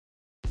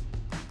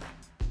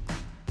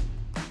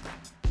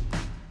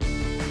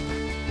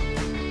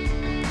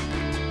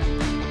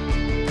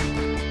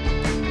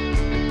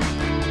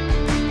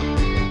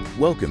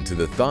Welcome to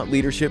the Thought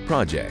Leadership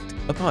Project,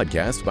 a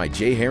podcast by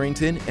Jay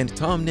Harrington and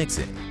Tom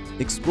Nixon,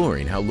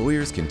 exploring how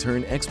lawyers can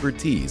turn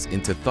expertise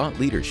into thought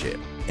leadership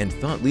and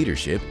thought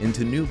leadership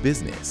into new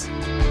business.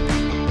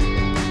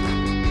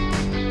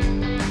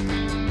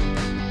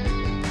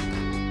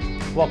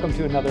 Welcome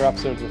to another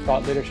episode of the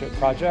Thought Leadership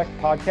Project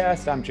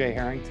podcast. I'm Jay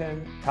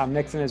Harrington. Tom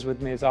Nixon is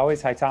with me as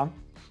always. Hi, Tom.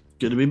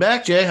 Good to be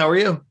back, Jay. How are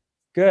you?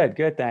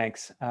 Good,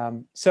 thanks.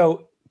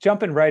 So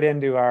jumping right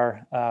into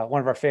our one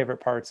of our favorite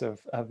parts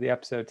of the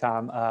episode,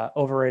 Tom,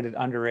 overrated,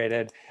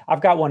 underrated. I've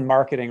got one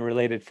marketing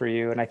related for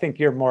you, and I think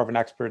you're more of an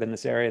expert in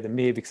this area than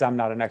me because I'm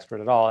not an expert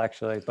at all,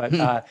 actually. But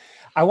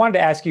I wanted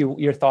to ask you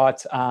your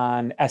thoughts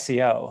on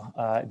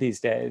SEO these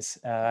days,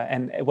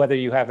 and whether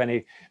you have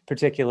any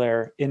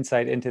particular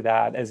insight into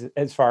that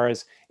as far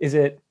as, is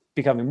it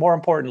becoming more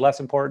important, less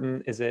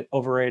important? Is it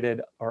overrated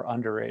or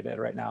underrated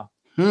right now?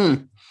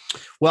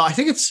 Well, I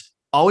think it's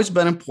always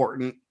been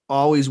important,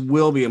 always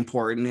will be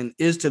important, and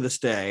is to this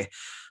day.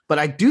 But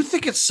I do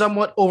think it's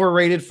somewhat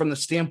overrated from the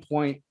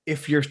standpoint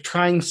if you're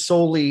trying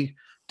solely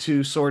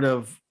to sort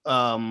of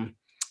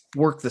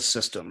work the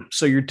system.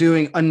 So you're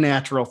doing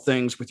unnatural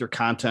things with your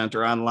content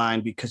or online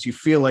because you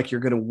feel like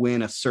you're going to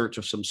win a search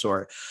of some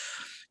sort.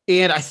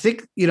 And I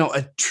think,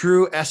 a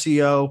true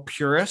SEO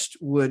purist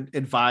would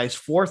advise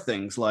for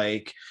things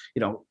like,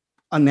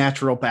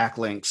 unnatural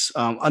backlinks,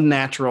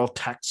 unnatural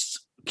text,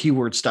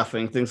 keyword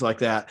stuffing, things like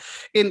that.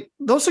 And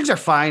those things are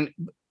fine.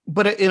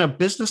 But in a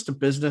business to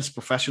business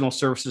professional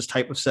services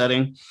type of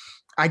setting,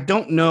 I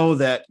don't know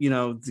that,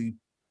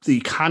 the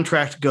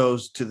contract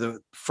goes to the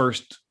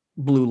first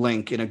blue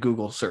link in a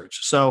Google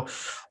search. So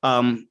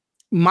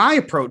my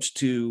approach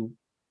to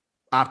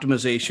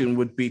optimization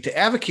would be to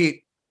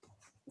advocate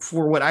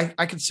for what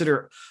I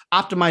consider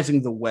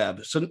optimizing the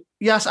web. So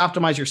yes,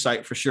 optimize your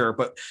site for sure,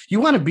 but you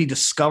want to be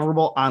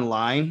discoverable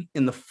online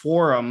in the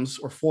forums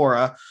or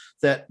fora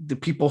that the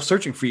people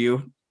searching for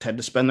you tend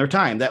to spend their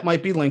time. That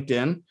might be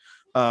LinkedIn.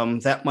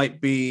 That might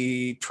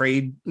be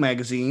trade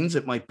magazines.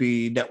 It might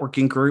be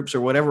networking groups or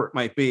whatever it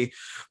might be.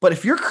 But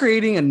if you're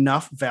creating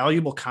enough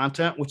valuable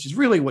content, which is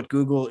really what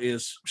Google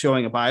is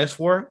showing a bias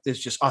for, is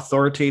just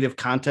authoritative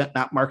content,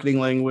 not marketing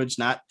language,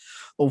 not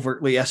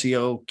overtly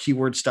SEO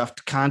keyword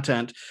stuffed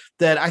content,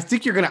 that I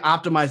think you're going to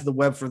optimize the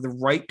web for the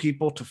right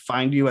people to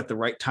find you at the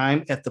right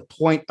time at the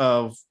point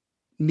of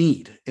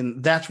need.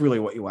 And that's really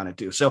what you want to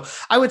do. So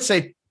I would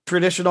say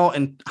traditional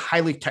and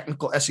highly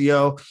technical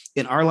SEO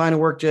in our line of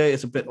work, Jay,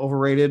 is a bit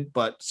overrated,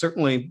 but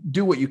certainly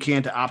do what you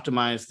can to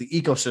optimize the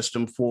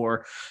ecosystem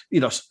for,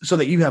 so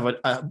that you have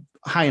a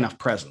high enough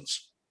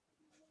presence.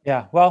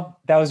 Yeah,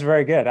 well, that was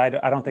very good. I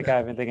don't think I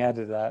have anything to add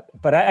to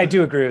that, but I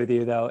do agree with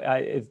you, though.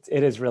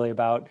 It is really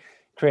about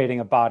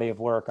creating a body of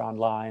work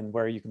online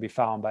where you can be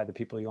found by the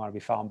people you want to be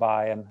found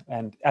by.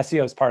 And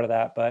SEO is part of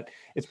that, but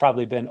it's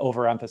probably been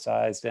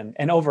overemphasized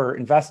and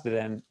over-invested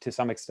in to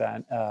some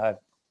extent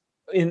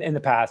in the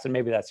past, and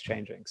maybe that's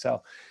changing.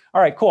 So,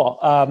 all right, cool.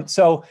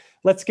 So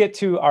let's get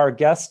to our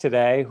guest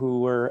today,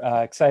 who we're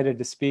excited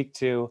to speak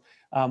to,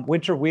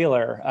 Winter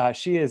Wheeler.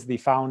 She is the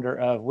founder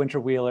of Winter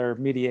Wheeler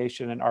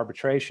Mediation and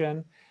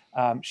Arbitration.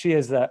 She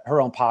has her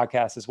own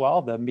podcast as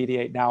well, the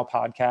Mediate Now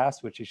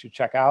podcast, which you should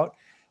check out.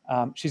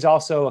 She's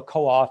also a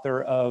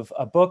co-author of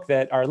a book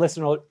that our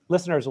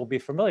listeners will be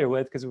familiar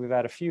with because we've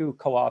had a few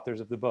co-authors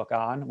of the book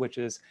on, which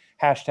is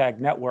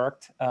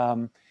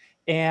 #Networked.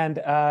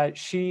 And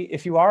she,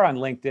 if you are on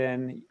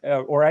LinkedIn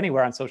or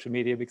anywhere on social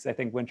media, because I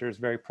think Winter is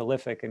very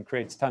prolific and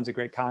creates tons of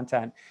great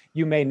content,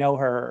 you may know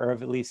her or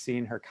have at least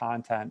seen her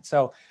content.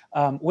 So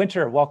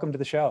Winter, welcome to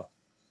the show.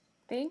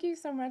 Thank you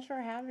so much for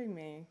having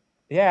me.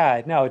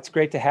 Yeah, no, it's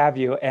great to have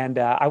you. And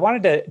I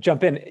wanted to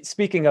jump in.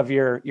 Speaking of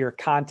your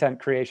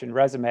content creation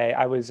resume,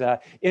 I was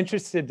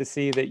interested to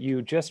see that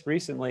you just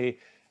recently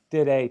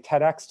did a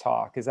TEDx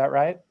talk. Is that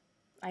right?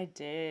 I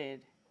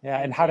did. Yeah,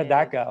 and how did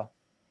that go?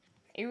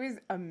 It was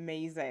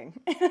amazing.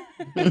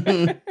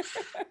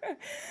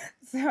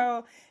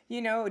 So,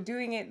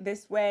 doing it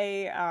this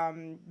way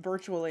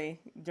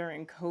virtually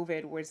during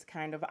COVID was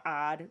kind of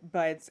odd,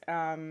 but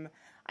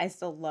I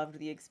still loved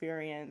the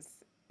experience.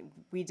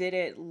 We did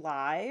it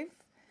live.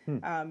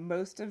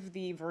 Most of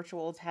the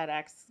virtual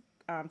TEDx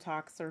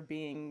talks are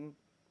being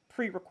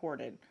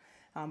pre-recorded,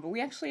 but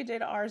we actually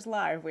did ours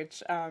live,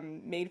 which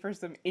made for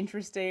some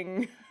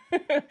interesting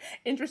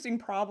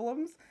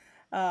problems.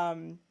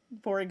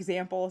 For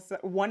example, so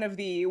one of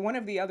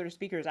the other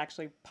speakers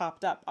actually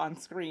popped up on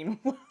screen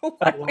while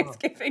I was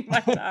giving my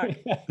talk.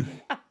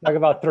 Talk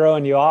about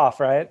throwing you off,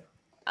 right?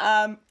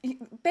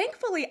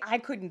 Thankfully, I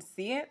couldn't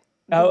see it.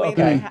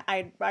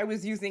 That I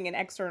was using an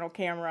external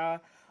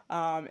camera.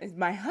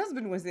 My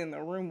husband was in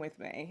the room with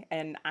me,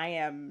 and I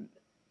am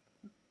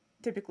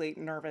typically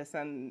nervous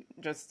and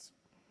just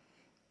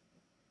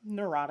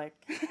neurotic,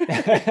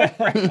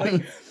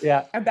 frankly,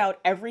 about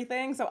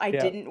everything. So I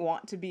didn't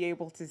want to be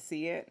able to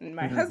see it. And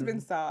my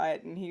husband saw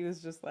it, and he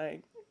was just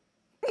like,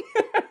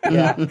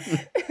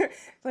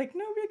 like,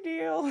 no big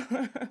deal.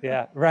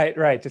 Yeah,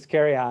 right. Just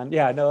carry on.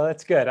 Yeah, no,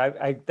 that's good.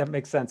 That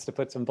makes sense to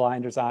put some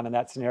blinders on in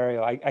that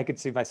scenario. I could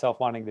see myself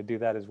wanting to do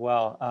that as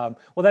well.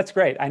 Well, that's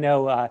great. I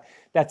know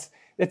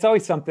it's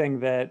always something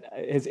that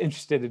has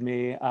interested in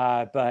me,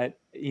 but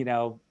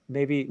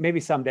maybe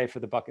someday for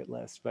the bucket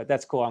list. But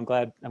that's cool. I'm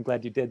glad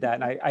you did that.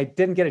 And I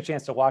didn't get a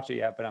chance to watch it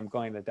yet, but I'm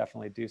going to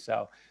definitely do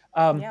so.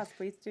 Yes,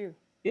 please do.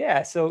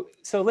 Yeah, so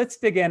let's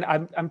dig in.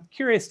 I'm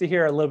curious to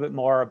hear a little bit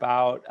more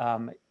about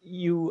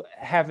you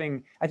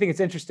having. I think it's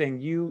interesting.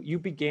 You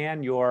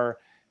began your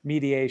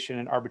mediation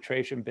and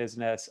arbitration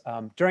business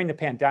during the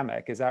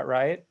pandemic. Is that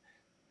right?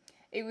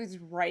 It was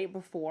right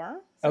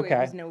before, so it Okay,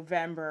 was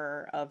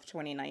November of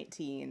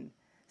 2019.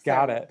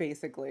 got So it.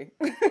 basically,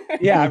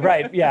 Yeah,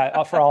 right.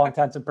 Yeah, for all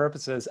intents and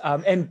purposes.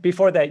 And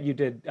before that,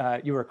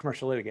 you were a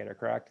commercial litigator,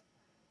 correct?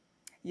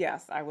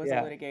 yes, I was a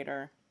Yeah.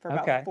 litigator for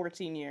about Okay.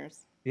 14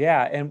 years.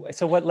 Yeah. And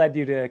so, what led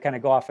you to kind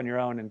of go off on your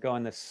own and go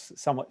in this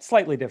somewhat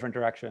slightly different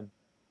direction?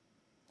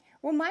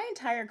 Well, my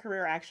entire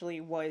career actually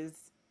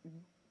was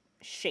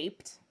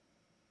shaped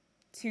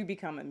to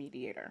become a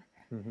mediator.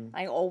 Hmm.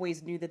 I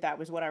always knew that that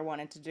was what I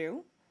wanted to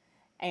do,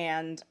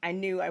 and I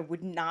knew I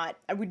would not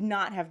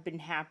have been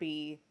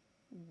happy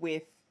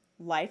with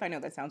life. I know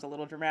that sounds a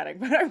little dramatic,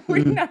 but I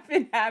would not have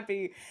been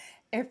happy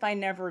if I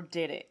never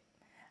did it.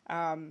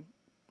 Um,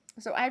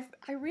 so I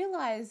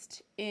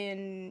realized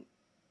in,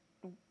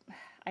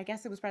 I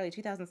guess it was probably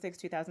 2006,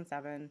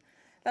 2007,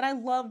 that I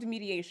loved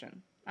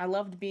mediation. I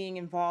loved being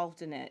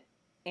involved in it.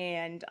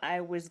 And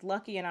I was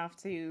lucky enough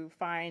to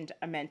find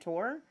a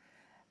mentor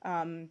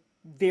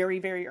very,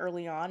 very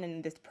early on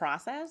in this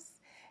process.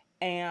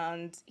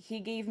 And he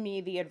gave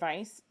me the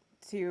advice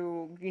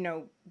to,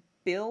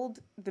 build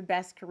the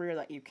best career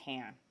that you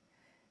can.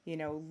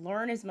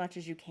 Learn as much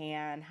as you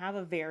can, have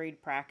a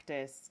varied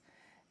practice,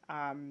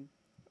 um,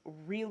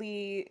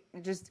 really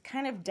just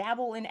kind of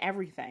dabble in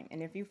everything.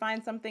 And if you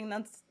find something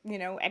that's,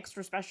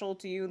 extra special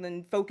to you,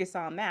 then focus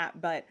on that.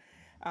 But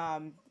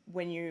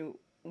when you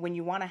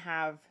want to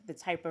have the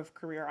type of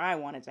career I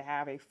wanted to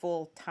have, a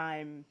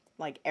full-time,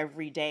 like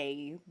every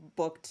day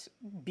booked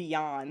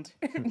beyond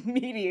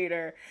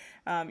mediator,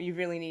 you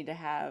really need to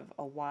have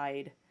a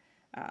wide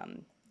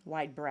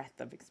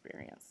breadth of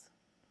experience.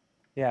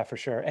 Yeah, for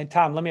sure. And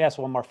Tom, let me ask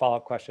one more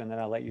follow-up question, then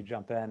I'll let you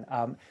jump in.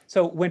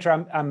 So Winter,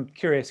 I'm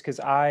curious because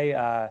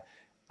I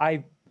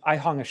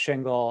hung a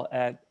shingle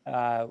at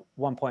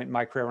one point in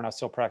my career when I was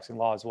still practicing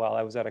law as well.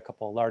 I was at a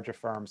couple of larger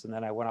firms, and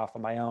then I went off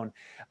on my own.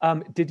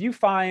 Did you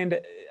find,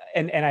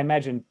 and I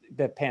imagine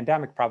the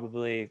pandemic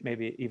probably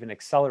maybe even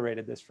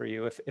accelerated this for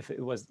you, if it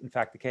was in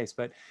fact the case,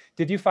 but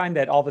did you find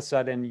that all of a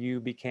sudden you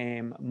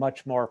became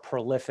much more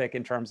prolific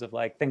in terms of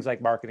like things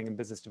like marketing and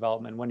business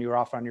development when you were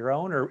off on your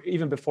own, or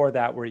even before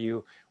that, were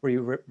you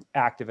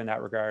active in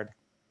that regard?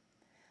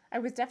 I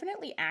was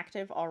definitely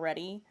active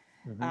already.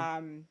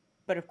 Hmm.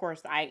 But of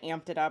course, I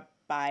amped it up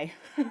by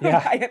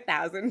Yeah. by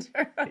 1,000.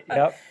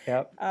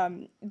 Yep.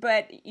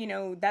 But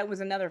that was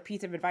another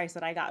piece of advice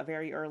that I got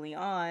very early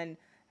on.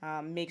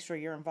 Make sure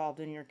you're involved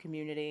in your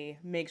community.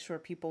 Make sure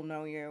people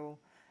know you.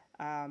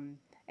 And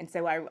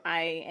so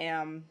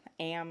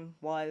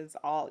was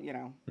all,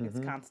 it's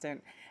Hmm.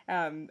 constant,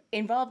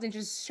 involved in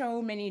just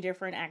so many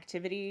different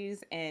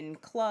activities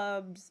and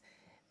clubs,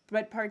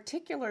 but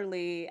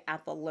particularly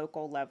at the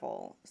local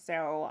level.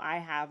 So I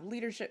have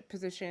leadership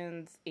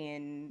positions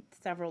in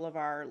several of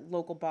our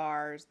local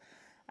bars,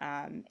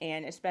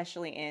 and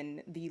especially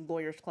in the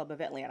Lawyers Club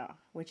of Atlanta,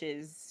 which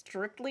is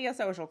strictly a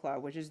social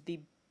club, which is the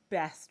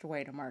best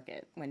way to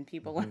market when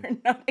people Hmm. are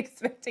not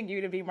expecting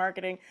you to be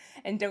marketing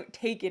and don't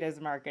take it as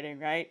marketing,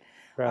 right?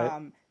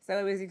 Right. So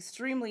I was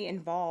extremely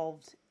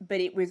involved, but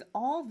it was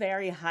all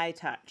very high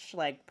touch,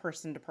 like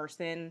person to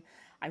person.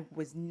 I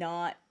was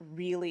not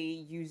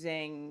really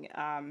using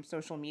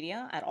social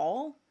media at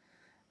all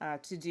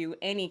to do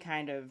any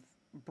kind of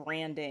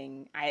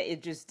branding.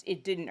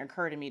 It didn't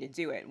occur to me to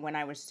do it when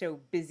I was so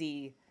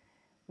busy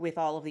with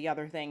all of the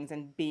other things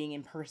and being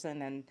in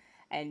person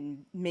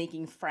and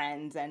making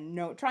friends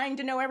and trying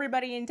to know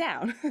everybody in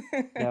town.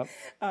 Yep.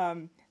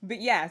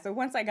 But yeah, so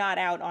once I got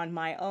out on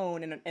my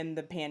own and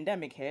the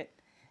pandemic hit,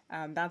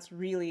 that's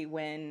really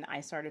when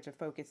I started to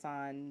focus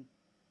on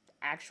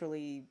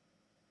actually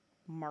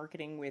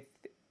marketing with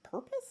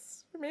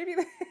purpose. Maybe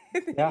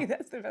Yeah.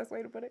 that's the best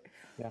way to put it.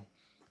 Yeah.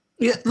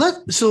 Yeah,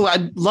 so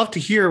I'd love to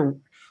hear a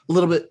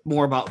little bit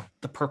more about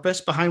the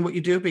purpose behind what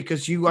you do,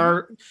 because you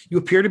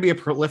appear to be a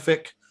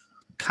prolific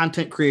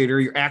content creator.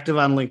 You're active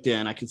on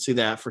LinkedIn. I can see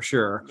that for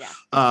sure.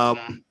 Yeah.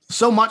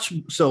 So much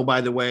so,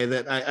 by the way,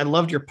 that I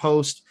loved your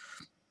post.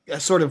 I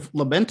sort of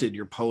lamented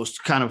your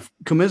post, kind of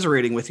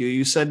commiserating with you.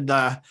 You said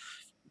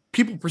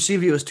people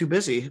perceive you as too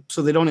busy,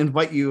 so they don't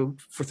invite you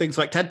for things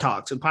like TED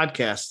Talks and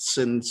podcasts.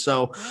 And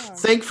so Yeah.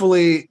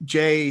 thankfully,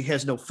 Jay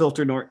has no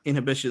filter nor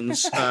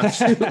inhibitions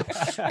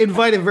to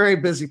invite a very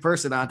busy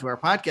person onto our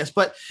podcast.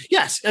 But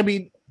yes, I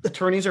mean,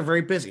 attorneys are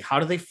very busy. How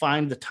do they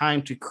find the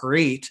time to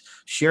create,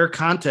 share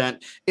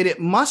content? And it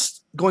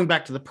must, going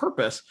back to the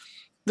purpose,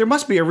 there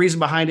must be a reason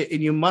behind it,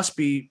 and you must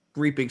be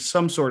reaping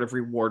some sort of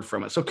reward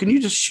from it. So can you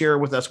just share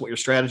with us what your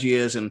strategy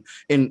is and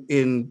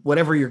in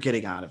whatever you're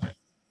getting out of it?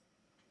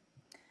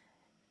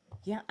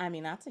 Yeah, I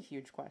mean, that's a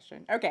huge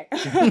question. Okay.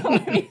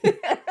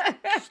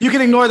 You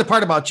can ignore the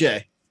part about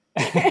Jay.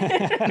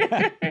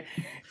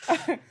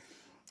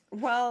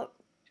 Well,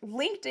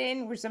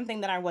 LinkedIn was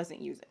something that I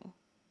wasn't using.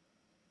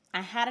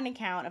 I had an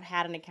account. I've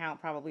had an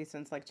account probably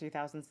since like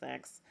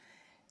 2006.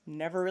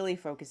 Never really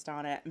focused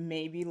on it.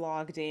 Maybe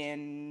logged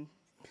in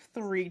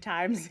 3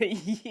 times a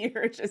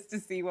year just to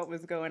see what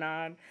was going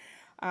on.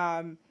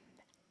 Um,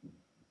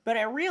 but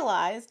I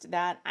realized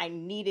that I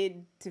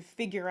needed to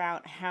figure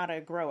out how to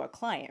grow a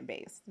client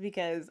base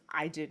because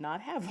I did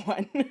not have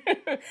one.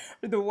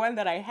 The one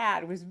that I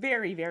had was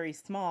very, very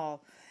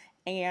small.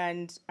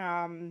 And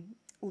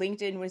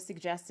LinkedIn was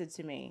suggested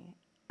to me.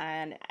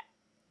 And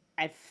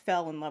I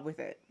fell in love with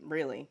it,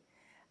 really.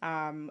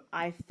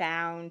 I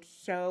found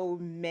so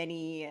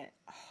many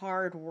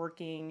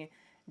hardworking,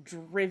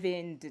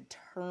 driven,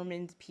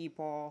 determined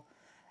people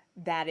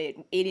that it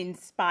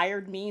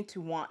inspired me to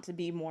want to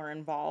be more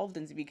involved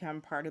and to become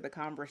part of the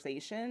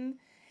conversation.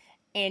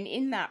 And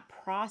in that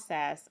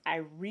process, I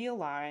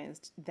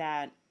realized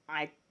that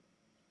I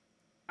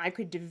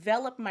could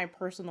develop my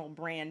personal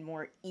brand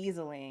more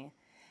easily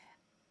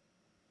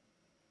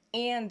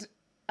and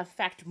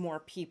affect more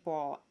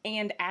people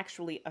and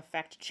actually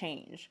affect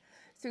change.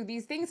 So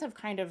these things have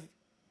kind of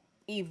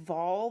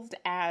evolved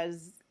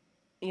as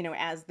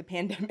as the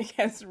pandemic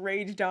has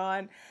raged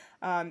on.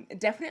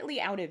 Definitely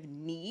out of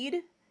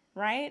need,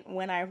 right?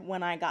 When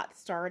I got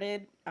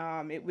started,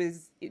 it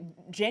was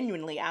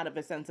genuinely out of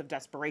a sense of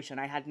desperation.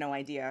 I had no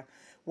idea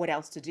what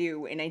else to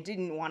do, and I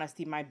didn't want to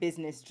see my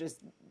business just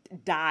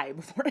die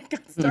before I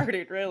got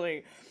started,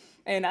 really.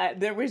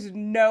 And there was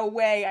no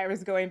way I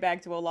was going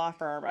back to a law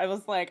firm. I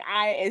was like,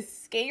 I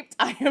escaped.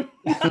 I am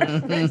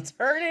not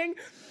returning.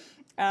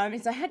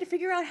 And so I had to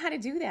figure out how to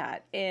do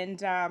that.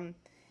 And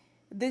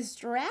the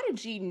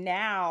strategy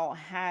now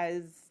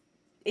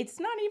it's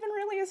not even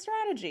really a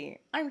strategy.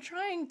 I'm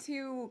trying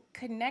to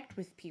connect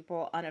with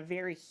people on a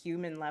very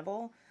human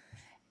level.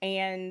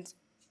 And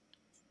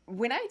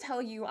when I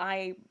tell you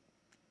I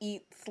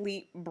eat,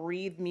 sleep,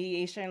 breathe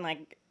mediation,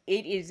 like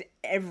it is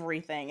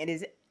everything. It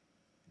is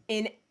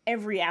in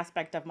every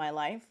aspect of my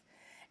life.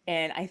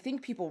 And I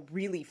think people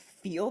really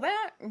feel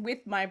that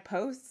with my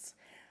posts.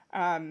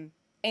 And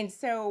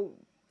so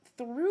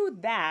through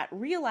that,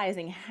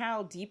 realizing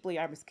how deeply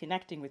I was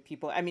connecting with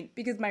people, I mean,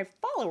 because my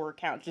follower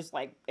count just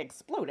like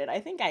exploded. I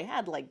think I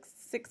had like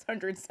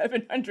 600,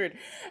 700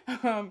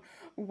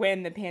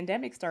 when the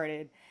pandemic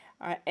started.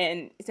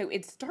 And so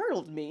it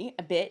startled me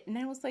a bit. And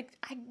I was like,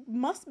 I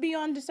must be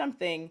onto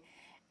something.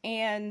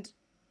 And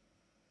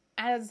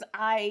as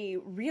I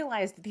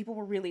realized that people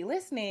were really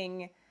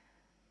listening,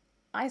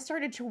 I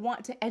started to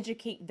want to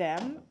educate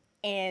them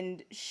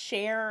and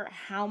share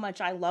how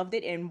much I loved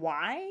it and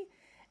why,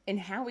 and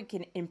how it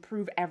can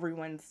improve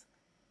everyone's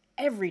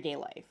everyday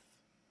life.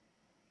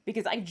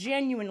 Because I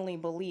genuinely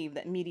believe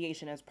that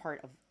mediation is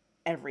part of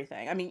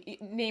everything. I mean,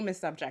 name a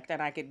subject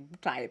and I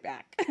could tie it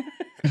back.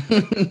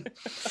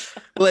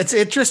 Well, it's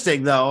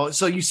interesting though.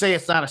 So you say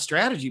it's not a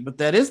strategy, but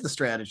that is the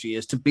strategy: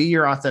 is to be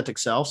your authentic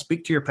self,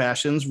 speak to your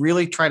passions,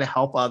 really try to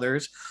help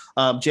others.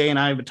 Jay and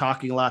I have been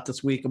talking a lot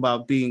this week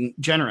about being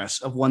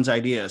generous of one's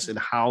ideas and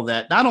how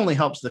that not only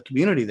helps the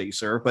community that you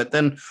serve, but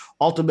then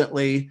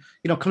ultimately,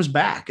 comes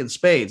back in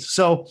spades.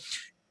 So,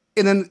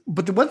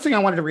 but the one thing I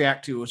wanted to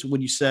react to was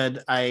when you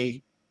said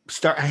I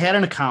had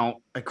an account.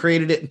 I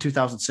created it in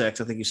 2006.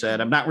 I think you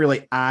said I'm not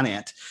really on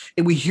it.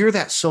 And we hear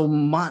that so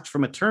much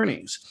from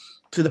attorneys,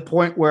 to the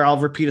point where I'll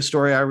repeat a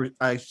story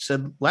I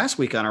said last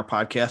week on our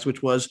podcast,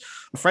 which was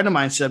a friend of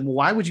mine said, well,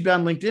 why would you be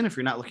on LinkedIn if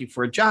you're not looking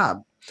for a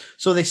job?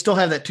 So they still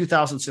have that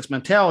 2006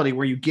 mentality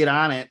where you get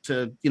on it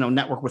to,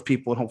 network with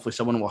people and hopefully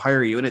someone will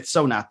hire you. And it's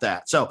so not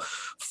that. So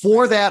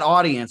for that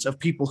audience of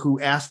people who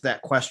ask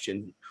that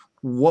question,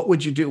 what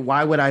would you do?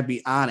 Why would I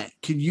be on it?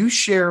 Can you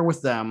share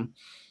with them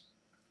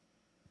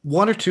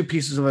one or two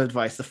pieces of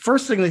advice? The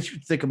first thing they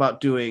should think about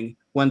doing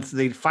once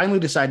they finally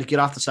decide to get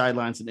off the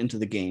sidelines and into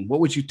the game, what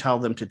would you tell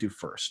them to do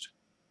first?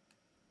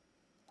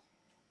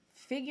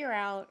 Figure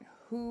out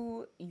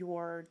who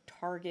your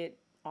target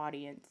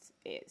audience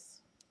is.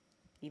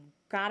 You've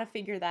got to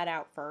figure that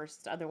out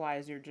first.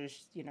 Otherwise, you're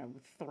just,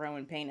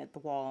 throwing paint at the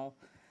wall.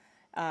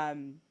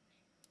 And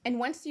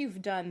once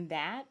you've done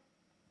that,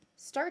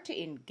 start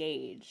to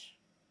engage.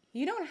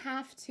 You don't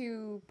have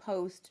to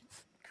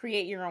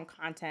create your own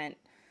content,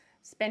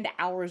 spend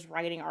hours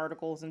writing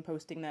articles and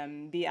posting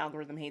them. The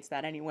algorithm hates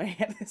that anyway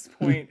at this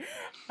point.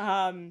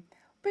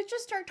 But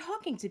just start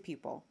talking to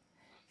people.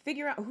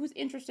 Figure out who's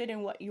interested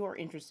in what you're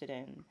interested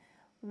in.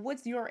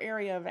 What's your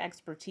area of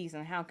expertise,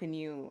 and how can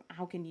you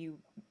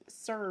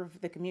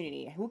serve the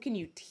community? Who can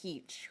you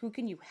teach? Who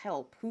can you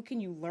help? Who can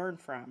you learn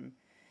from?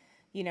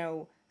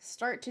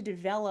 Start to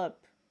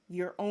develop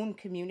your own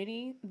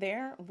community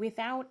there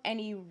without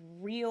any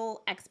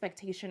real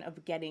expectation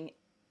of getting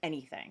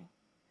anything.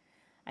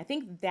 I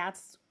think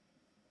that's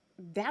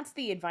that's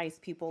the advice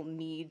people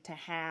need to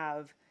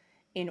have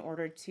in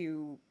order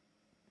to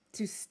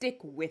stick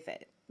with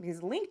it,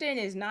 because LinkedIn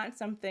is not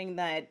something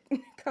that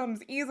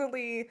comes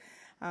easily.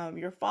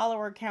 Your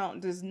follower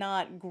count does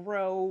not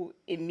grow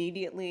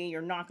immediately.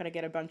 You're not going to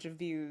get a bunch of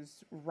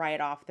views right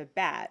off the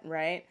bat,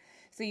 right?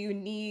 So you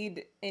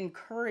need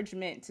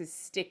encouragement to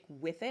stick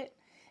with it.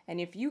 And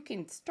if you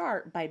can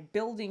start by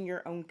building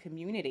your own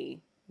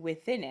community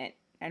within it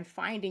and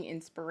finding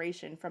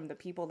inspiration from the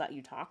people that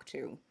you talk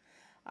to,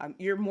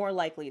 you're more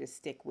likely to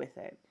stick with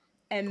it.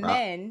 And Wow.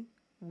 then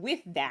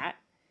with that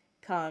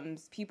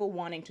comes people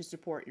wanting to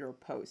support your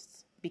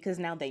posts because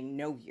now they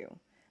know you.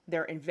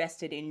 They're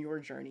invested in your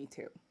journey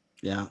too.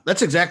 Yeah,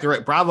 that's exactly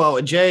right. Bravo.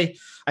 And Jay,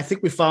 I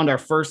think we found our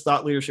first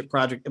Thought Leadership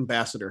Project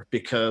ambassador,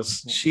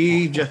 because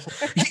she just,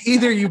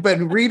 either you've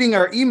been reading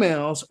our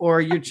emails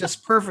or you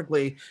just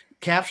perfectly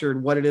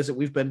captured what it is that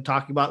we've been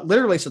talking about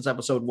literally since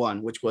episode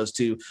 1, which was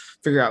to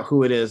figure out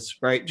who it is,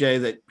 right,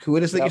 Jay, who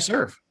it is that you Yep.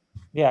 serve.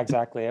 Yeah,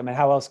 exactly. I mean,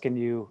 how else can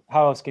you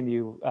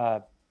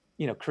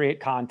create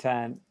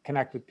content,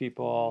 connect with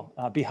people,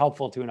 be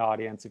helpful to an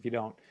audience if you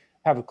don't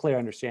have a clear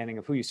understanding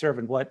of who you serve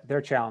and what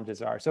their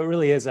challenges are? So it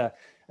really is a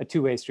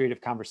two-way street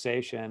of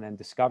conversation and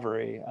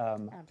discovery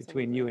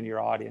between you and your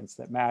audience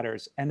that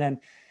matters. And then,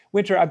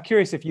 Winter, I'm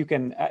curious if you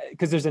can,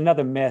 because there's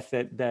another myth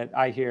that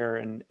I hear,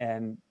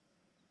 and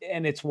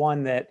it's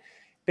one that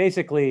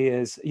basically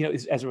is,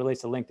 as it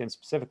relates to LinkedIn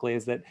specifically,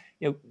 is that,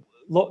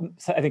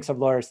 I think some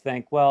lawyers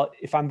think, well,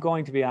 if I'm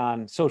going to be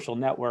on social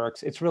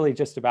networks, it's really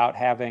just about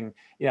having,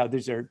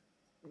 these are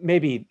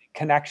maybe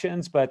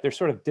connections, but they're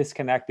sort of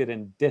disconnected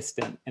and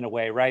distant in a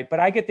way, right?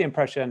 But I get the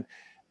impression,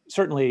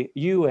 certainly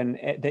you, and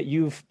that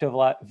you've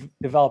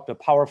developed a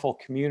powerful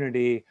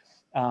community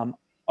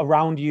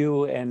around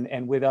you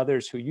and with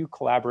others who you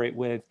collaborate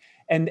with,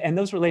 and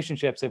those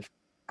relationships have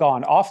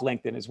gone off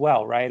LinkedIn as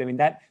well, right? I mean,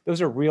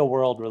 those are real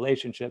world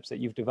relationships that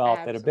you've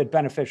developed that have been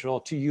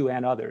beneficial to you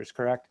and others,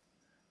 correct?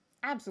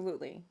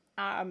 Absolutely.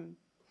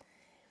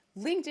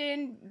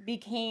 LinkedIn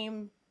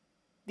became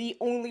the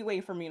only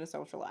way for me to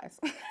socialize.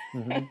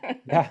 Mm-hmm.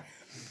 Yeah.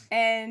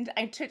 And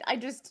I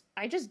just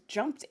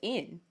jumped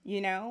in,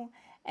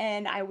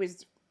 and I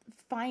was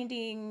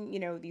finding,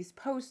 these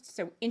posts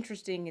so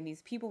interesting and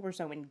these people were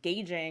so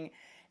engaging. And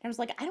I was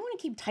like, I don't want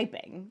to keep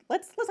typing.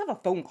 Let's have a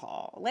phone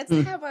call. Let's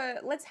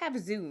have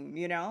Zoom,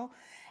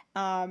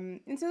 And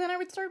so then I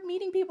would start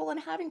meeting people and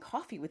having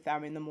coffee with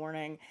them in the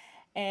morning.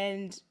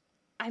 And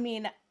I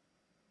mean,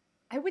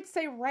 I would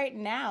say right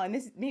now, and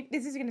this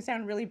is going to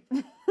sound really,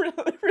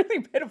 really,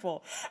 really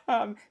pitiful,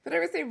 but I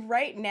would say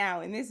right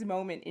now, in this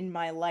moment in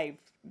my life,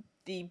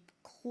 the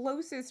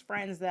closest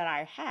friends that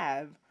I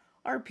have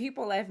are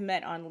people I've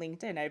met on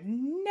LinkedIn. I've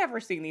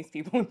never seen these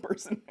people in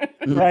person.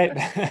 Right.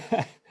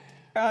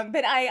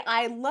 But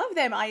I love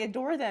them. I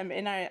adore them.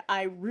 And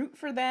I root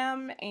for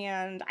them.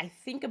 And I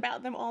think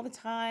about them all the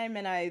time.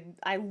 And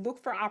I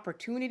look for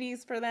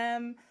opportunities for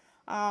them.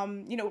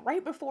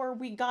 Right before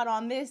we got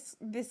on this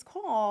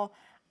call,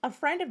 a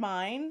friend of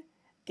mine,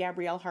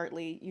 Gabrielle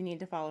Hartley, you need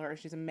to follow her.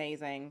 She's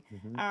amazing.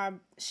 Mm-hmm.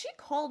 She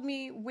called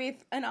me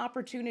with an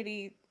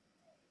opportunity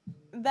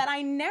that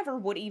I never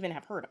would even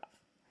have heard of.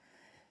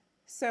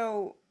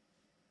 So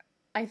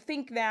I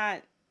think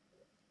that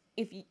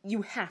if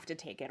you have to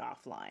take it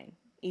offline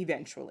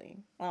eventually.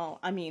 Well,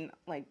 I mean,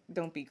 like,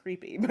 don't be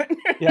creepy, but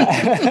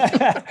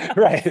yeah,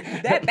 right.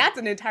 That's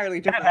an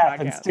entirely different that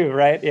happens podcast. too,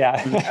 right?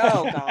 Yeah.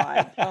 Oh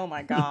God. Oh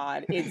my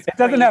God. It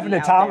doesn't happen to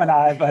Tom and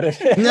I, but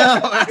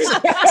no,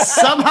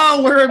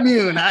 somehow we're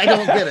immune. I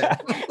don't get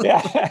it.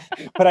 Yeah,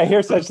 but I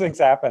hear such things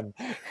happen.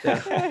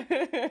 Yeah.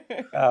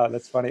 Oh,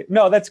 that's funny.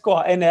 No, that's cool.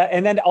 And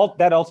then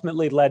that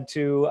ultimately led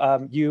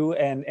to you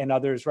and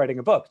others writing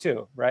a book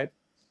too, right?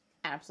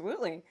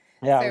 Absolutely.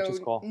 Yeah, so which is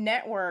cool.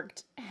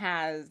 Networked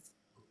has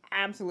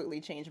absolutely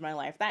changed my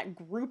life. That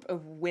group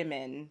of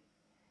women,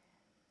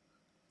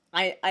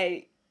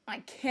 I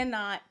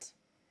can't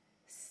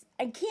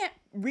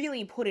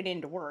really put it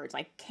into words.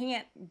 I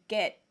can't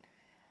get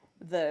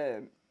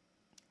the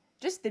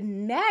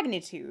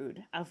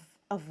magnitude of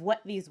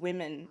what these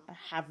women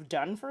have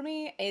done for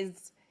me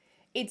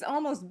it's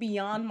almost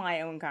beyond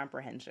my own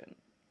comprehension.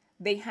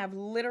 They have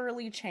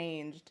literally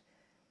changed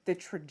the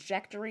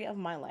trajectory of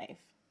my life.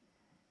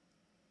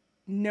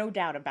 No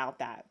doubt about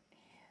that.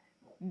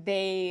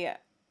 They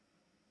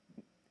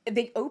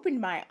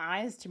opened my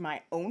eyes to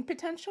my own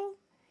potential.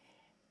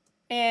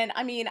 And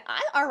I mean,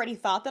 I already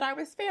thought that I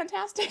was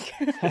fantastic.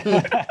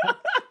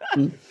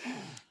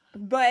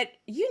 But,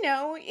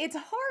 it's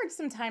hard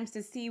sometimes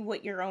to see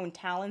what your own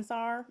talents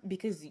are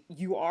because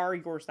you are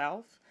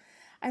yourself.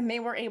 And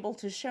they were able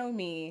to show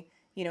me,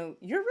 you're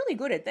really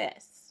good at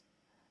this.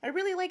 I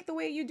really like the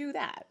way you do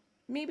that.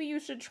 Maybe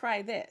you should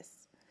try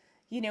this.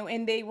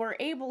 And they were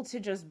able to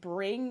just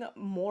bring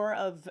more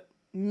of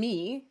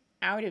me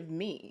out of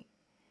me.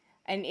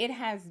 And it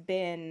has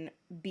been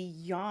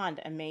beyond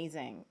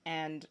amazing.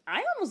 And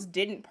I almost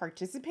didn't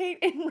participate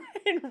in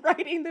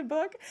writing the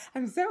book.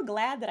 I'm so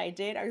glad that I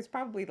did. I was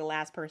probably the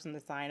last person to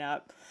sign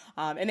up.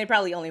 And they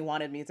probably only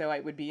wanted me so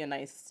it would be a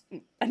nice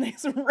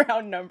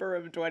round number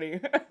of 20.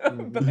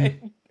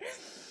 Mhm.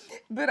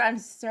 But I'm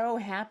so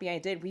happy I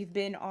did. We've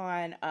been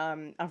on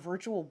a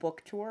virtual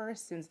book tour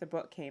since the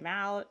book came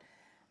out.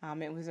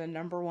 It was a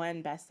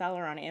 #1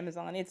 bestseller on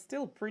Amazon. It's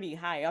still pretty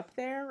high up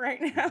there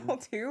right now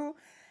Mhm. too.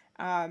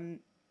 Um,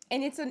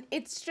 and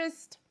it's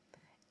just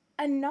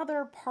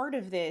another part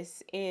of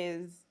this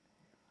is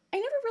I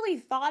never really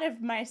thought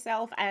of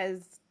myself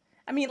as,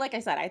 I mean, like I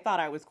said, I thought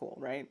I was cool,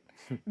 right?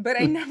 But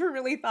I never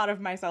really thought of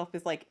myself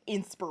as like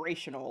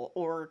inspirational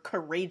or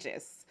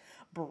courageous,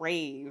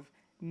 brave,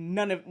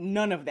 none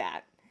of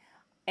that.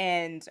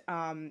 And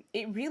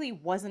it really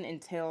wasn't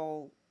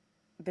until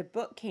the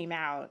book came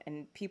out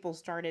and people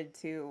started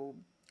to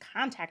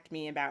contact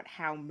me about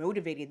how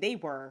motivated they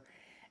were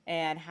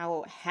and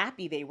how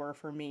happy they were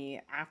for me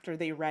after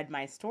they read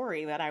my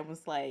story that I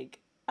was like,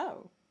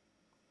 oh,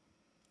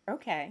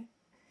 okay,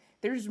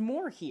 there's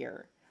more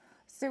here.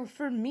 So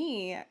for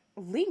me,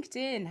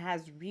 LinkedIn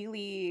has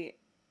really,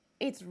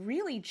 it's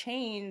really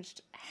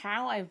changed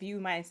how I view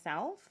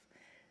myself,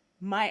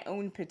 my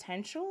own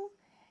potential,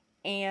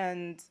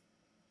 and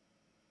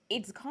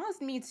it's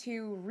caused me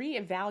to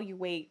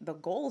reevaluate the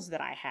goals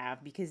that I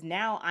have because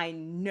now I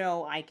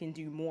know I can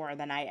do more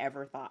than I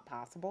ever thought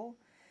possible.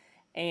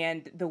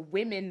 And the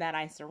women that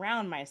I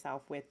surround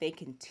myself with, they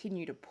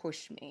continue to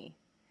push me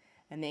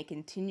and they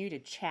continue to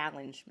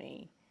challenge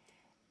me.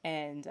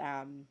 And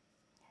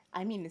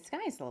I mean, the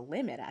sky's the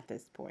limit at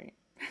this point.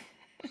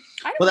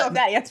 I don't Well, know if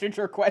that answered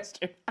your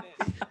question.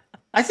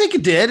 I think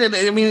it did. And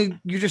I mean,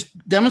 you just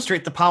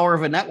demonstrate the power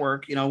of a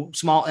network,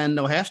 small n,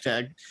 no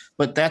hashtag,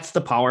 but that's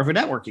the power of a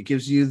network. It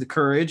gives you the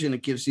courage and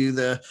it gives you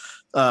the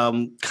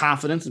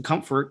confidence and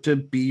comfort to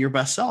be your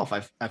best self.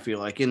 I feel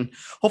like, and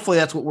hopefully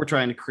that's what we're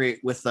trying to create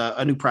with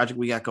a new project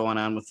we got going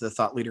on with the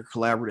Thought Leader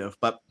Collaborative.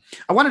 But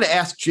I wanted to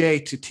ask Jay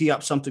to tee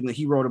up something that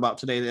he wrote about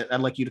today that I'd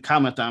like you to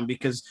comment on,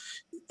 because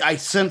I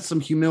sense some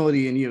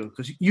humility in you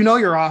because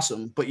you're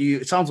awesome, but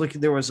it sounds like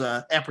there was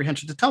a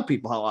apprehension to tell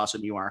people how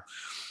awesome you are.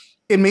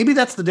 And maybe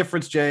that's the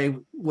difference, Jay,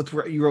 with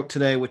what you wrote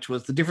today, which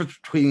was the difference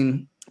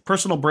between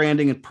personal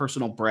branding and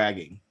personal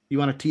bragging. You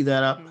want to tee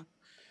that up? Mhm.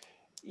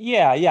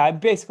 Yeah.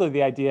 Basically,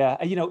 the idea,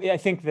 I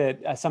think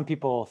that some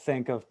people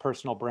think of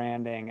personal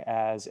branding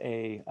as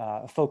a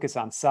focus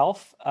on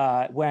self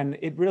when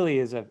it really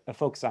is a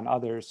focus on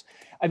others.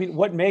 I mean,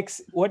 what makes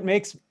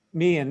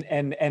me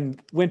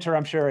and Winter,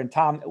 I'm sure, and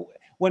Tom,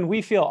 when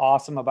we feel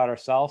awesome about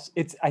ourselves,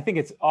 I think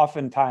it's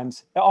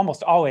oftentimes,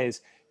 almost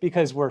always,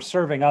 because we're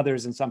serving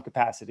others in some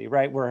capacity,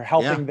 right? We're Yeah.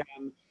 helping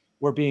them,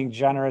 we're being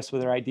generous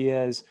with our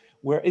ideas.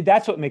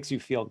 That's what makes you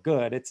feel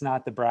good. It's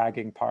not the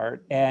bragging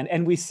part,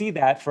 and we see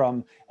that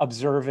from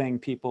observing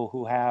people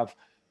who have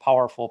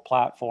powerful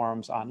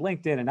platforms on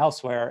LinkedIn and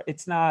elsewhere.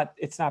 It's not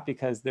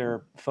because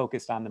they're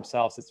focused on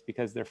themselves. It's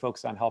because they're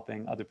focused on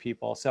helping other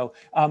people. So,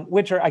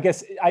 Winter, I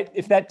guess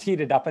if that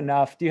teed it up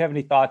enough, do you have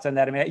any thoughts on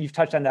that? I mean, you've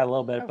touched on that a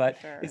little bit, Oh, for but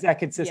is sure. that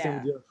consistent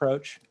with Yeah. your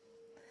approach?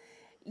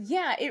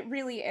 Yeah, it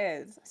really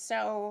is.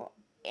 So,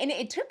 and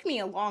it took me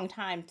a long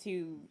time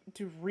to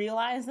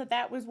realize that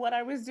that was what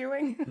I was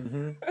doing.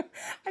 Mm-hmm.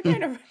 I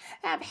kind of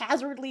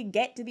haphazardly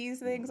get to these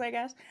things, I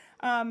guess.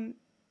 Um,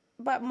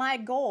 but my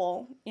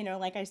goal,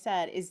 like I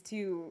said, is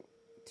to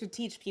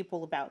teach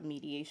people about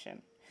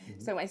mediation.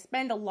 Mm-hmm. So I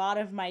spend a lot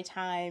of my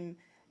time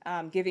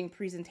giving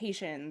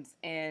presentations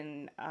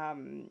and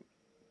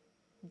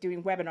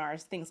doing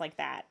webinars, things like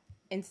that.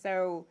 And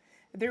so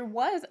there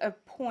was a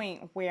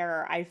point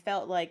where I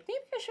felt like maybe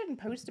I shouldn't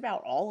post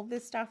about all of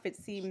this stuff. It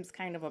seems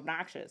kind of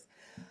obnoxious.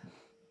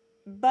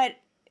 But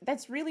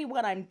that's really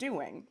what I'm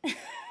doing.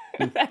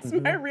 That's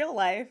my Mm-hmm. real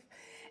life.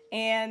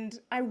 And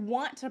I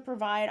want to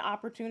provide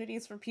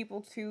opportunities for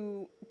people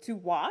to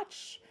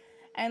watch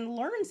and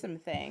learn some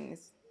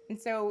things. And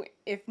so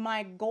if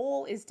my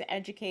goal is to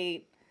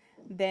educate,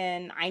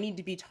 then I need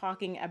to be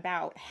talking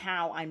about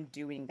how I'm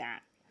doing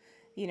that.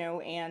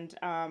 And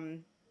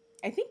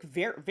I think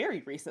very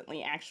very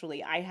recently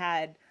actually I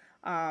had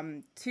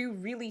two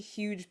really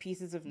huge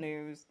pieces of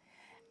news,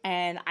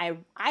 and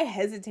I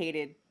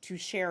hesitated to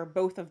share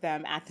both of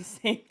them at the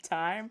same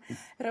time.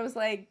 But I was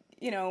like,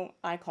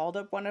 I called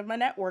up one of my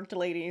networked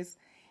ladies,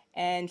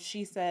 and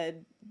she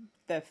said,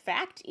 "The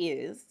fact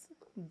is,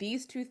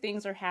 these two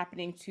things are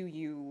happening to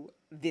you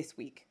this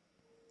week.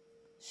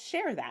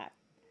 Share that."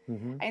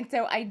 Mm-hmm. And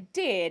so I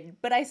did,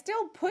 but I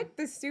still put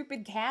the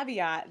stupid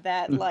caveat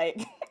that,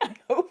 like, I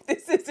hope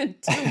this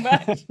isn't too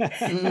much.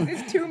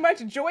 This is too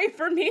much joy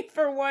for me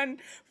for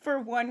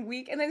one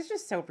week, and it's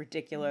just so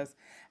ridiculous.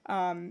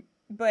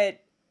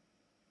 But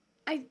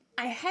I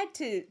had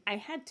to,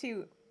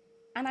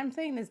 and I'm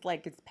saying this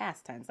like it's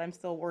past tense. I'm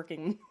still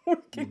working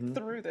Mm-hmm.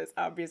 through this,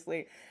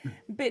 obviously,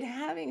 but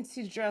having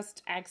to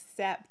just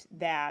accept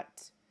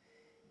that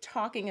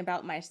talking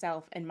about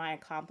myself and my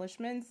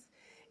accomplishments,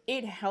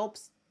 it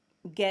helps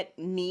get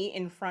me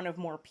in front of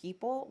more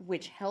people,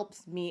 which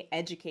helps me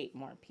educate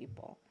more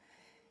people.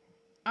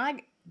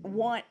 I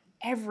want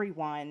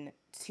everyone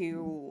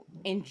to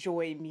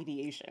enjoy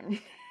mediation.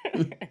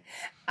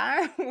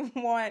 I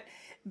want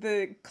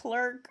the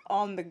clerk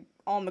on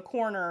the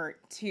corner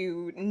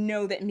to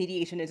know that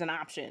mediation is an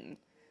option,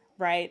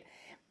 right?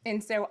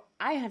 And so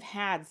I have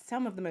had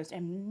some of the most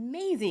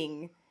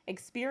amazing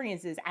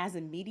experiences as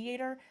a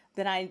mediator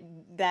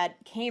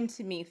that came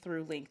to me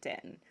through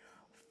LinkedIn.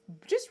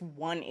 Just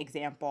one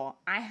example,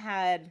 I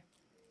had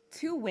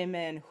two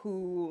women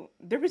who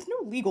there was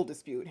no legal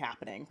dispute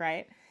happening,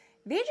 right?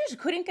 They just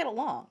couldn't get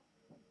along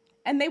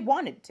and they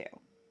wanted to.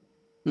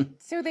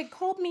 So they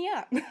called me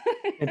up.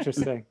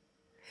 Interesting.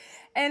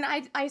 And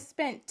I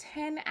spent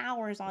 10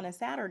 hours on a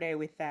Saturday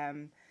with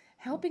them,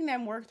 helping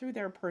them work through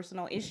their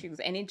personal issues.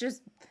 And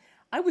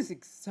I was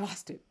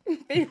exhausted.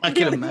 They I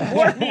can really imagine.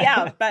 wore me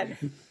out. But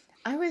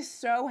I was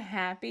so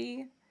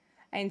happy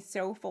and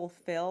so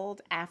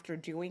fulfilled after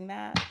doing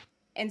that.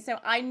 And so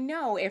I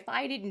know if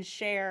I didn't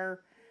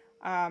share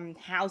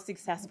how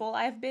successful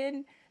I've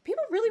been,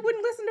 people really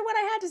wouldn't listen to what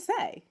I had to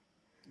say.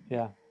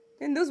 Yeah.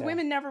 And those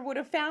women never would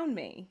have found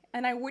me,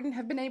 and I wouldn't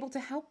have been able to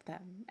help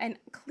them. And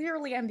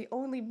clearly, I'm the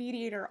only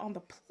mediator on the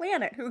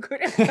planet who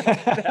could have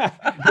helped them.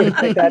 You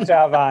take that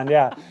job on,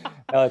 yeah.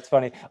 No, it's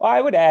funny. Well,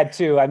 I would add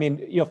too. I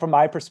mean, from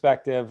my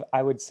perspective,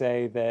 I would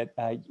say that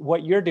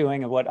what you're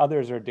doing and what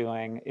others are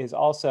doing is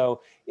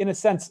also, in a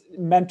sense,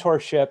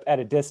 mentorship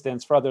at a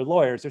distance for other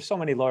lawyers. There's so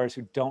many lawyers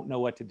who don't know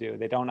what to do.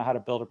 They don't know how to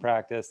build a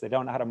practice. They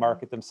don't know how to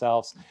market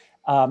themselves.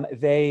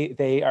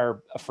 They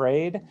are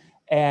afraid,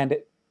 and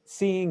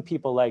seeing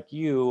people like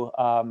you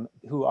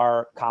who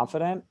are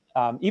confident,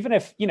 even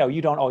if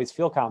you don't always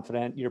feel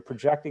confident, you're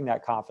projecting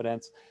that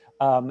confidence.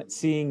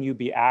 Seeing you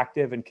be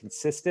active and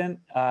consistent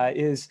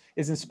is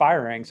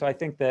inspiring. So I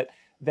think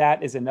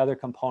that is another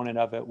component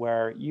of it,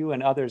 where you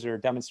and others are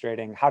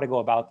demonstrating how to go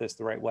about this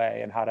the right way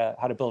and how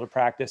to build a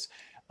practice,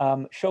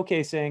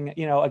 showcasing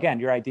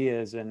again your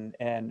ideas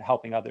and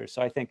helping others.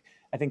 So I think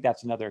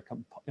that's another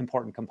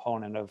important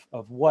component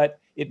of what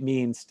it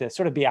means to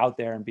sort of be out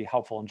there and be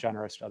helpful and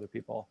generous to other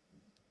people.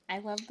 I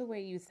love the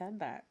way you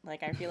said that.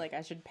 Like, I feel like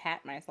I should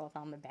pat myself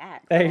on the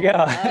back. There you go.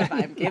 Love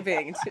I'm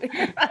giving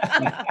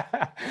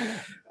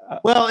to.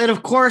 Well, and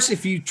of course,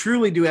 if you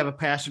truly do have a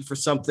passion for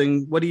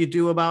something, what do you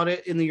do about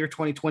it in the year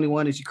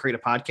 2021 is you create a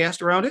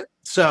podcast around it.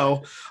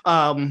 So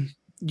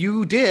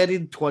you did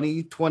in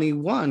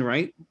 2021,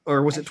 right?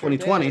 Or was it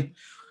 2020? Did.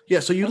 Yeah.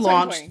 So you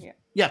launched.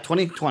 Yeah,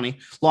 2020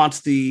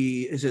 launched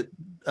is it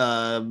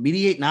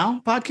Mediate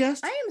Now podcast?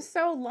 I am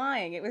so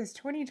lying. It was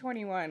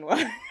 2021.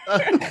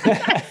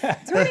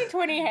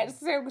 2020 had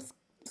so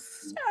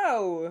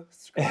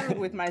screwed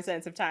with my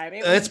sense of time.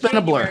 It's been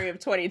a blur. January of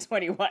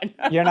 2021.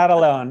 You're not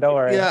alone. Don't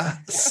worry. Yeah.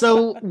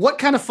 So what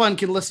kind of fun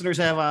can listeners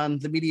have on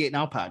the Mediate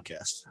Now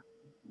podcast?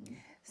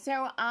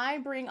 So I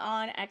bring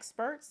on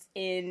experts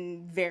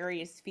in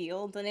various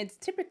fields, and it's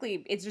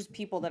just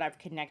people that I've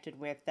connected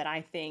with that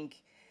I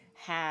think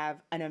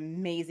have an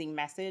amazing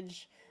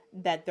message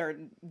that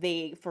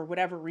they for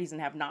whatever reason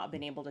have not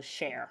been able to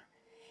share.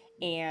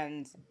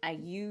 And I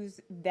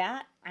use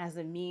that as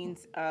a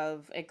means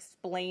of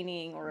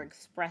explaining or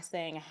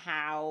expressing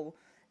how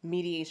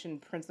mediation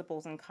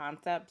principles and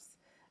concepts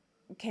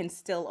can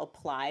still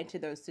apply to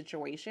those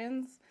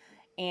situations.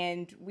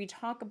 And we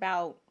talk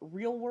about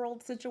real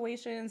world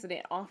situations, and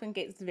it often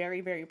gets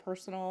very, very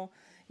personal.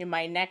 And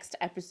my next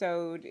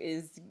episode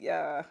is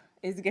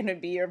going to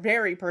be a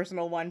very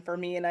personal one for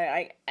me, and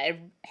I've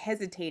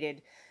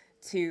hesitated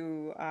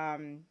to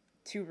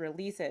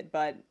release it,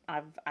 but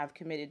I've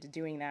committed to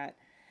doing that.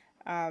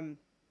 The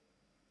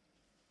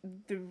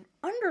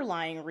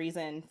underlying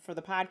reason for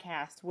the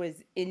podcast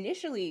was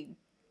initially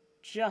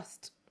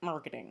just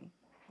marketing.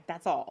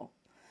 That's all.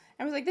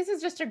 I was like, this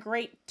is just a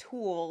great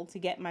tool to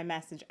get my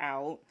message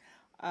out.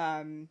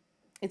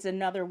 It's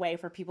another way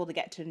for people to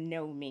get to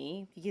know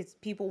me, because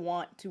people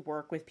want to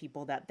work with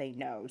people that they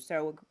know.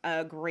 So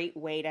a great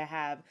way to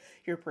have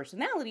your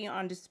personality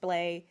on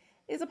display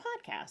is a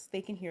podcast.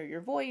 They can hear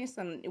your voice,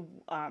 and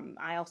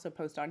I also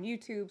post on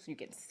YouTube so you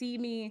can see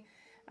me,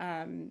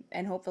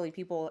 and hopefully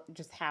people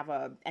just have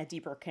a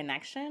deeper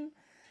connection.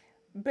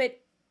 But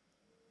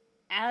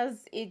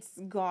as it's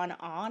gone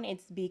on,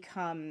 it's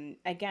become,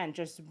 again,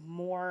 just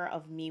more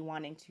of me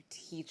wanting to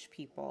teach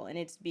people, and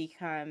it's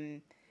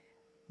become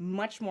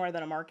much more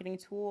than a marketing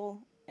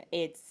tool.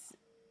 It's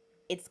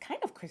kind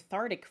of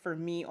cathartic for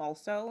me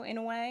also, in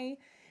a way,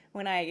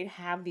 when I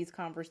have these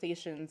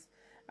conversations.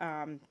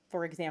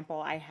 For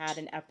example, I had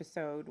an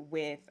episode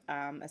with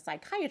a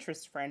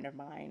psychiatrist friend of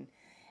mine,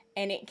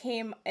 and it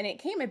came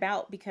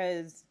about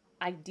because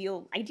I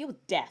deal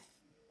with death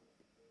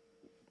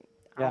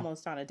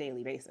almost on a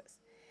daily basis.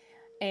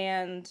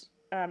 And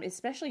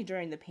especially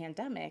during the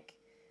pandemic,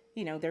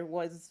 there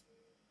was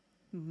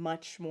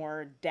much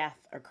more death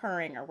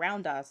occurring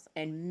around us,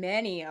 and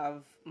many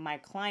of my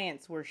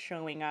clients were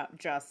showing up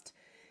just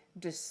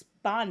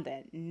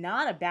despondent,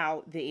 not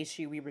about the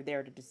issue we were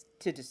there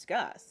to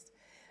discuss,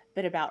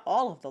 but about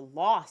all of the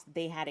loss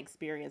they had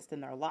experienced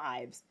in their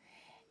lives.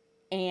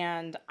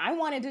 And I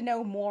wanted to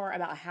know more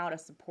about how to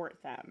support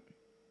them.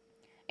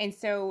 And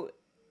so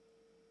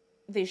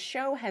the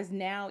show has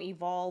now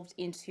evolved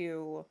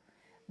into,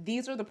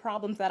 these are the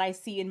problems that I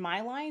see in my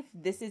life.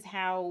 This is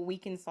how we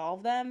can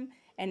solve them.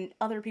 And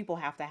other people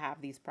have to have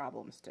these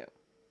problems too.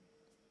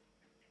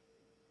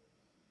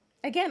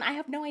 Again, I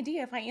have no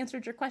idea if I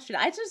answered your question.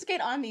 I just get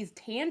on these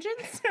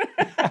tangents.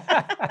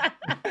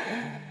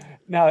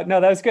 No,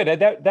 that was good.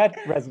 That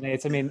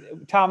resonates. I mean,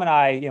 Tom and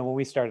I, when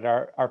we started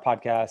our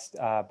podcast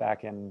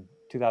back in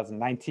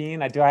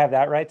 2019, do I have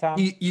that right, Tom?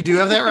 You do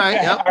have that right.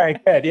 Okay. Yep. All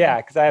right, good. Yeah,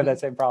 because I have that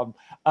same problem.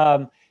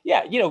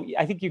 Yeah,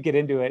 I think you get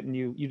into it and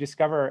you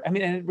discover. I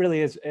mean, and it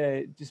really is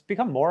just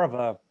become more of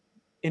a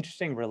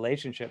interesting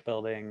relationship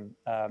building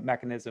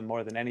mechanism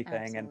more than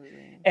anything.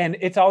 Absolutely. And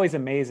it's always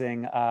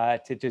amazing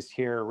to just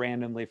hear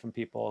randomly from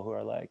people who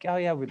are like, oh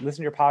yeah, we listen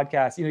to your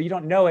podcast. You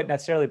don't know it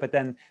necessarily, but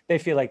then they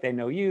feel like they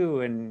know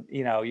you, and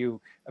you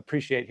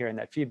appreciate hearing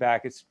that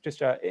feedback. It's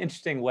just an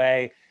interesting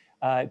way,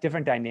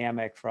 different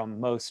dynamic from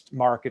most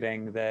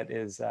marketing that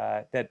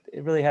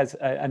it really has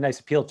a nice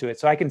appeal to it.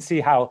 So I can see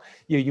how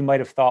you might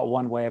have thought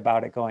one way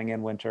about it going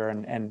in, Winter,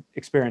 and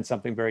experienced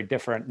something very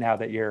different now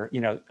that you're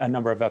a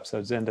number of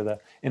episodes into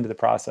the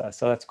process.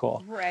 So that's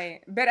cool.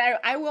 Right. But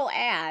I will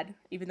add,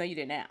 even though you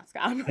didn't ask,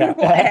 I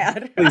will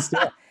add. Please do.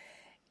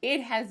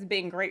 It has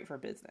been great for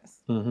business.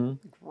 Mm-hmm.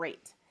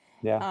 Great.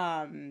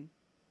 Yeah.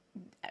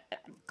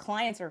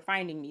 Clients are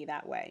finding me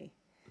that way.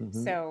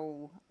 Mm-hmm.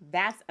 So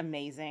that's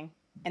amazing.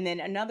 And then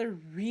another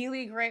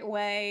really great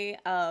way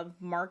of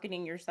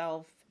marketing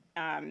yourself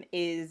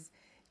is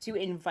to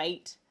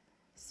invite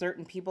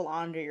certain people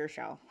onto your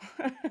show.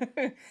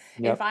 Yep.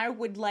 If I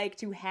would like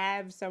to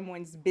have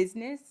someone's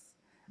business,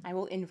 I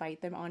will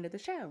invite them onto the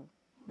show,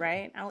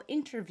 right? I'll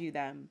interview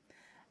them.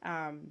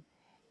 So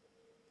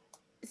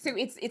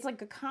it's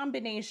like a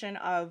combination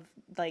of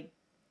like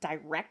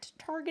direct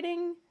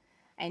targeting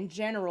and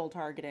general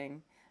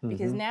targeting.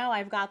 Because Mm-hmm. now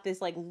I've got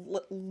this like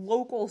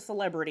local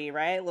celebrity,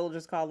 right? We'll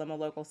just call them a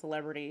local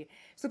celebrity.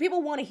 So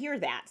people want to hear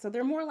that. So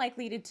they're more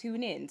likely to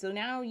tune in. So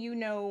now you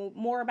know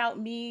more about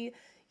me.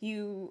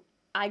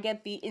 I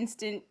get the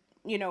instant,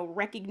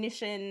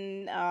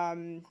 recognition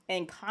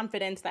and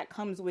confidence that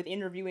comes with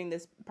interviewing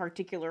this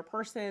particular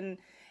person.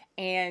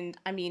 And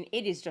I mean,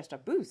 it is just a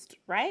boost,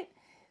 right?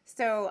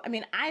 So, I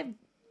mean, I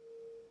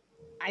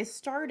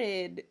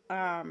started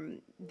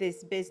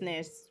this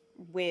business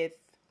with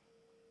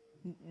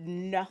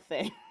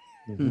nothing.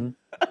 Mm-hmm.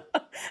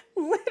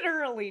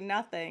 Literally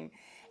nothing.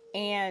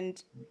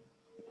 And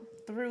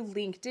through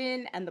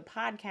LinkedIn and the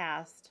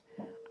podcast,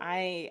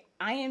 I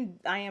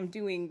am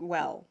doing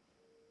well.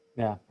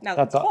 Yeah. Now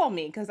That's call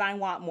me because I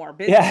want more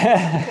business.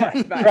 Yeah. Of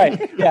course, but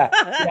Right.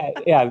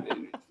 Yeah.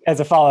 As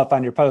a follow-up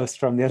on your post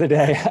from the other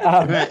day.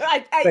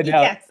 But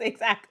no. Yes,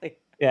 exactly.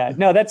 Yeah,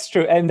 no, that's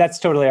true. And that's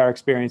totally our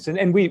experience.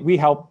 And we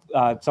help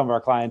some of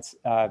our clients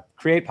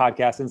create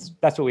podcasts. And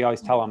that's what we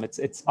always tell them.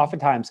 It's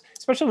oftentimes,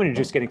 especially when you're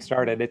just getting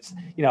started, it's,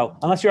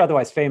 unless you're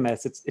otherwise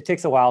famous, it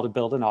takes a while to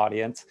build an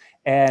audience.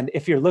 And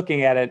if you're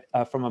looking at it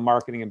from a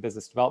marketing and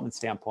business development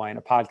standpoint,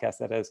 a podcast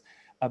that is,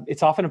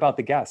 it's often about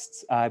the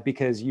guests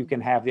because you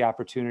can have the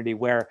opportunity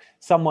where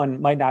someone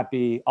might not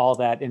be all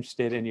that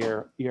interested in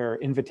your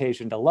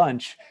invitation to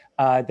lunch.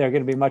 They're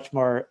going to be much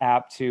more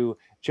apt to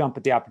jump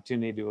at the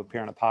opportunity to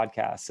appear on a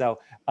podcast. So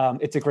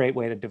it's a great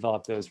way to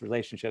develop those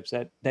relationships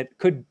that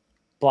could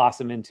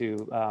blossom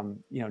into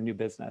new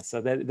business.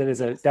 So that is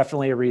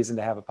definitely a reason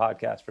to have a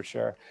podcast for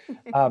sure.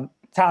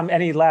 Tom,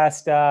 any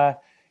last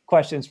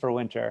questions for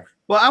Winter?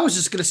 Well, I was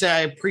just going to say,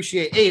 I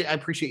appreciate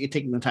you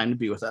taking the time to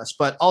be with us,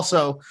 but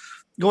also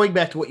going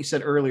back to what you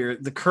said earlier,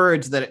 the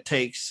courage that it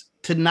takes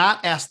to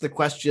not ask the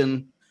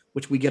question,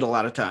 which we get a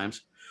lot of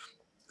times,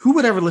 who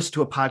would ever listen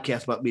to a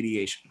podcast about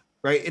mediation?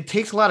 Right. It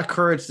takes a lot of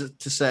courage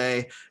to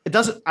say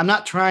I'm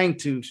not trying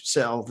to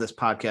sell this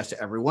podcast to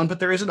everyone,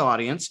 but there is an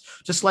audience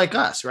just like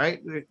us.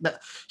 Right.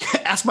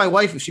 Ask my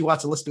wife if she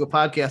wants to listen to a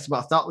podcast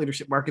about thought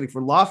leadership marketing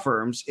for law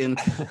firms, and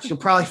she'll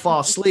probably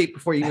fall asleep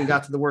before you even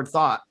got to the word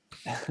thought.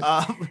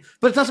 But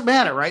it doesn't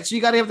matter. Right. So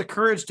you got to have the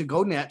courage to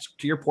go niche,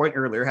 to your point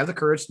earlier, have the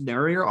courage to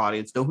narrow your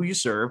audience, know who you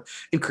serve,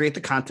 and create the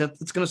content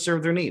that's going to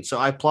serve their needs. So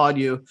I applaud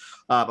you.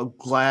 I'm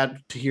glad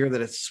to hear that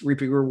it's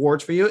reaping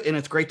rewards for you. And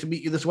it's great to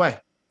meet you this way.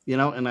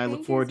 And I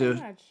look forward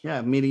to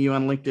meeting you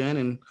on LinkedIn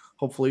and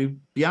hopefully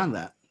beyond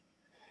that.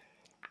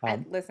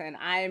 Listen,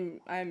 I'm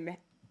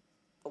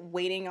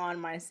waiting on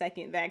my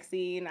second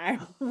vaccine.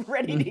 I'm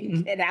ready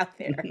to get out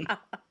there.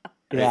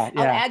 Yeah.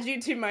 I'll add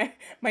you to my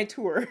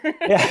tour.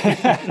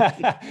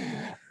 Yeah.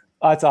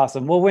 That's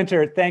awesome. Well,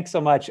 Winter, thanks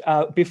so much.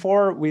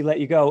 Before we let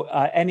you go,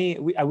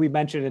 we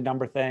mentioned a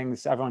number of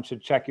things. Everyone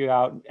should check you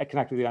out,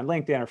 connect with you on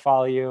LinkedIn or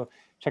follow you.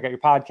 Check out your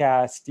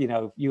podcast.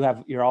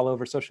 You're all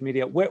over social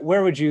media.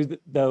 Where would you,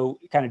 though,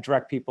 kind of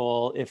direct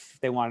people if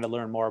they wanted to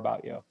learn more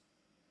about you?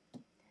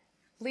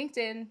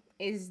 LinkedIn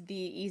is the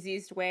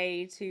easiest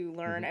way to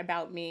learn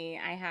about me.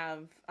 I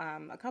have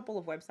a couple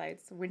of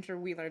websites,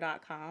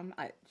 winterwheeler.com,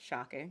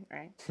 shocking,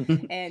 right?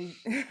 And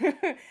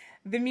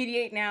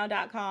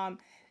themediatenow.com.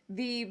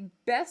 The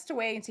best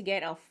way to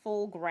get a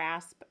full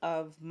grasp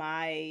of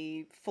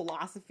my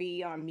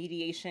philosophy on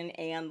mediation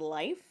and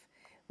life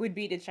would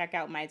be to check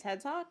out my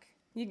TED Talk.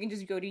 You can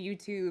just go to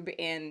YouTube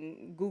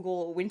and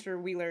Google Winter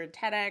Wheeler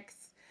TEDx.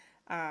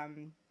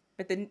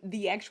 But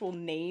the actual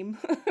name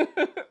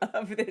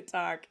of the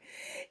talk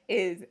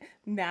is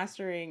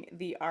Mastering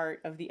the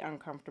Art of the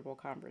Uncomfortable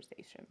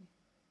Conversation.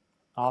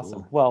 Awesome.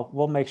 Cool. Well,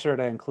 we'll make sure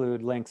to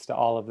include links to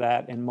all of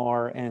that and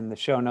more in the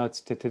show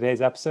notes to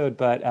today's episode.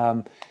 But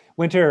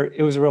Winter,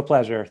 it was a real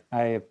pleasure.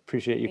 I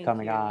appreciate you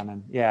coming on.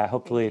 And yeah,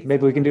 hopefully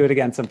maybe we can do it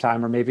again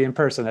sometime, or maybe in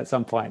person at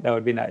some point. That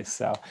would be nice.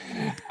 So,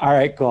 all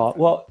right,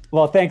 cool.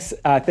 Well, thanks.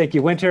 Thank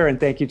you, Winter. And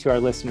thank you to our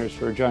listeners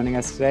for joining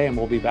us today. And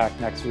we'll be back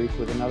next week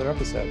with another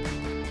episode.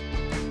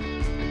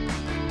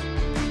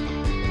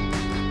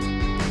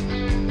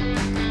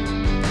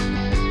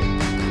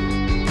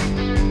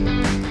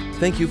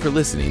 Thank you for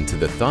listening to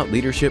the Thought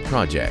Leadership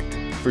Project.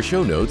 For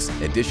show notes,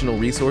 additional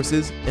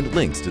resources, and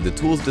links to the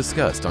tools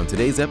discussed on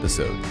today's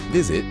episode,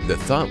 visit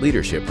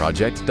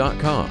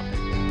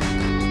thethoughtleadershipproject.com.